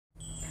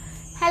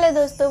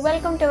Hello दोस्तों,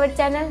 welcome to our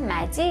channel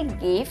magic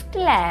gift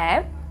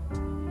lab.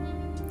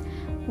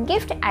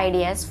 Gift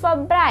ideas for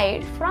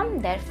bride from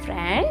their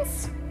friends.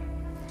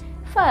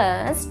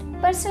 First,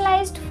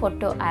 personalized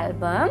photo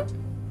album.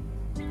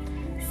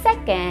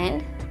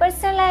 Second,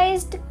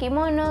 personalized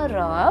kimono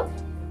robe.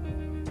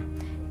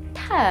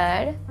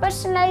 Third,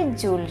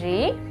 personalized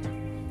jewelry.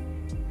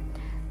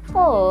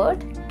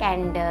 Fourth,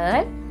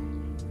 candle.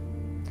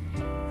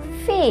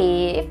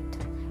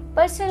 Fifth,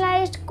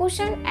 personalized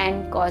cushion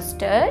and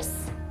coasters.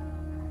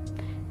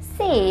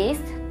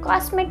 Sixth,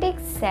 cosmetic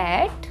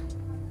set.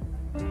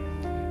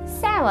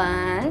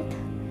 Seventh,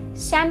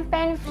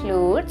 champagne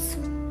flutes.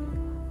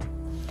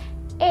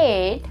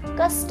 Eighth,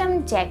 custom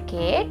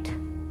jacket.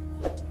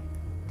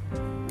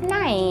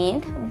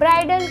 Ninth,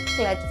 bridal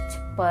clutch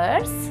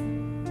purse.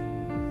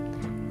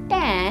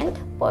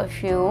 10th,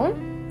 perfume.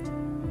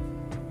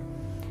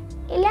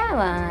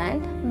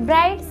 11th,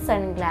 bride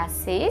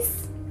sunglasses.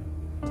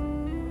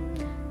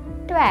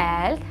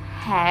 12th,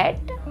 hat.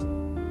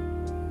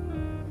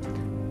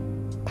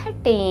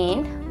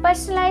 13th,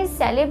 personalized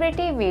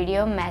celebrity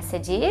video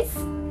messages.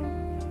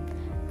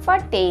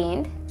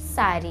 14th,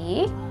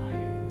 sari.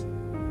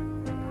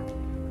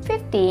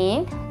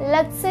 15th,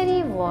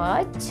 luxury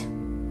watch.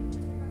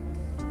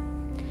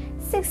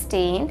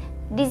 16th,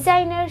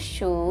 designer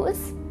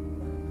shoes.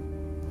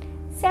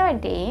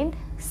 17th,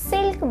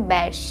 silk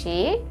bed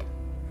sheet.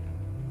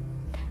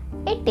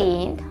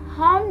 18th,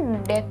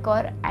 home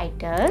decor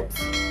items.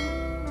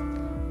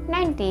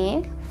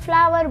 19th,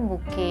 flower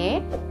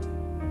bouquet.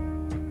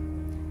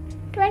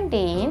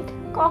 20th,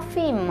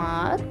 coffee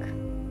mug.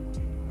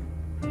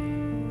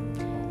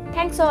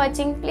 Thanks for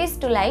watching. Please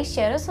do like,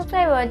 share or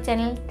subscribe our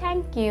channel.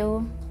 Thank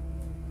you.